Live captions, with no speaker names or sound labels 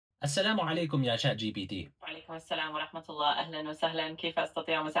السلام عليكم يا شات جي بي تي. وعليكم السلام ورحمة الله، أهلا وسهلا، كيف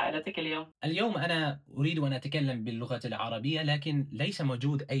أستطيع مساعدتك اليوم؟ اليوم أنا أريد أن أتكلم باللغة العربية لكن ليس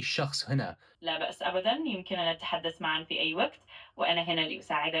موجود أي شخص هنا. لا بأس أبدا، يمكننا التحدث معا في أي وقت، وأنا هنا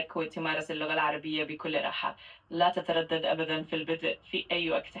لأساعدك وتمارس اللغة العربية بكل راحة. لا تتردد أبدا في البدء في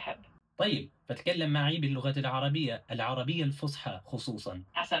أي وقت تحب. طيب فتكلم معي باللغة العربية الفصحى خصوصا.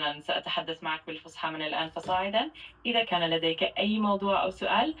 حسنا، سأتحدث معك بالفصحى من الآن فصاعدا. إذا كان لديك أي موضوع أو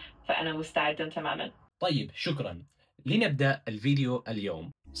سؤال فأنا مستعد تماما. طيب شكرا. لنبدأ الفيديو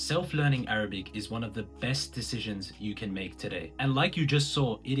اليوم. Self-learning Arabic is one of the best decisions you can make today. And like you just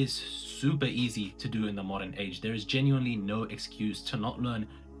saw, it is super easy to do in the modern age. There is genuinely no excuse to not learn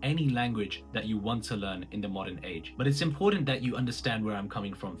any language that you want to learn in the modern age. But it's important that you understand where I'm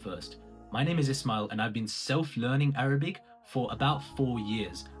coming from first. My name is Ismail and I've been self-learning Arabic for about 4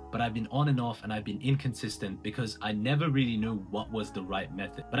 years. But I've been on and off and I've been inconsistent because I never really knew what was the right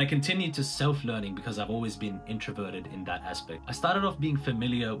method. But I continued to self-learning because I've always been introverted in that aspect. I started off being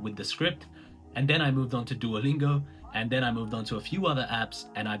familiar with the script, and then I moved on to Duolingo, and then I moved on to a few other apps,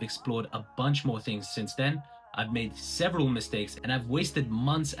 and I've explored a bunch more things since then. I've made several mistakes and I've wasted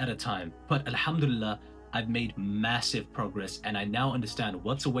months at a time, but alhamdulillah, I've made massive progress and I now understand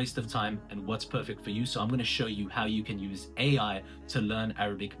what's a waste of time and what's perfect for you. So I'm going to show you how you can use AI to learn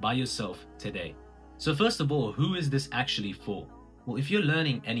Arabic by yourself today. So first of all, who is this actually for? Well, if you're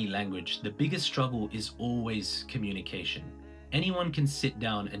learning any language, the biggest struggle is always communication. Anyone can sit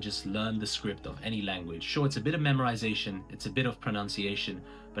down and just learn the script of any language. Sure, it's a bit of memorization, it's a bit of pronunciation,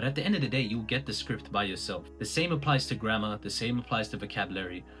 but at the end of the day, you'll get the script by yourself. The same applies to grammar, the same applies to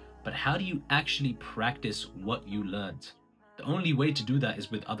vocabulary. But how do you actually practice what you learned? The only way to do that is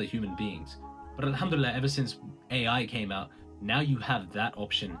with other human beings. But alhamdulillah, ever since AI came out, now you have that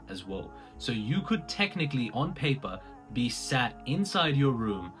option as well. So you could technically, on paper, be sat inside your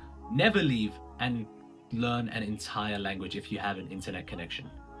room, never leave, and learn an entire language if you have an internet connection.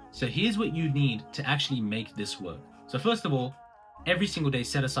 So here's what you need to actually make this work. So first of all, every single day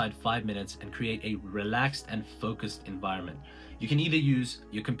set aside 5 minutes and create a relaxed and focused environment. You can either use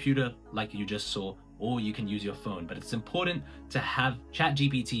your computer like you just saw, or you can use your phone, but it's important to have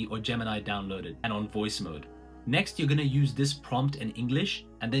ChatGPT or Gemini downloaded and on voice mode. Next, you're gonna use this prompt in English,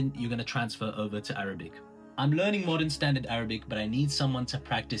 and then you're gonna transfer over to Arabic. I'm learning modern standard Arabic, but I need someone to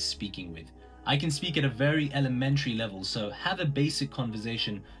practice speaking with. I can speak at a very elementary level, so have a basic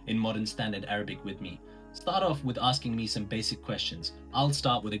conversation in modern standard Arabic with me. Start off with asking me some basic questions. I'll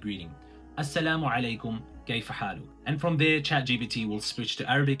start with a greeting. Assalamu alaikum, kayfa halu? And from there, ChatGPT will switch to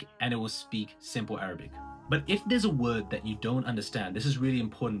Arabic and it will speak simple Arabic. But if there's a word that you don't understand, this is really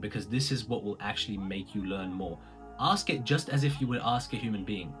important because this is what will actually make you learn more. Ask it just as if you would ask a human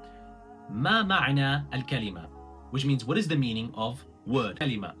being. Ma ma'na al-kalima, which means what is the meaning of word,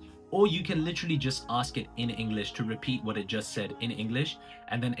 kalima. Or you can literally just ask it in English to repeat what it just said in English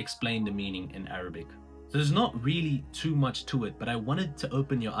and then explain the meaning in Arabic. So there's not really too much to it, but I wanted to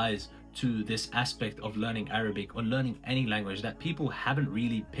open your eyes to this aspect of learning Arabic or learning any language that people haven't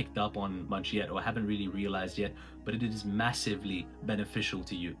really picked up on much yet or haven't really realized yet, but it is massively beneficial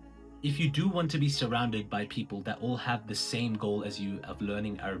to you. If you do want to be surrounded by people that all have the same goal as you of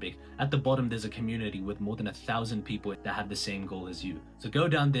learning Arabic, at the bottom there's a community with more than 1,000 people that have the same goal as you. So go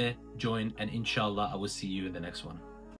down there, join, and inshallah I will see you in the next one.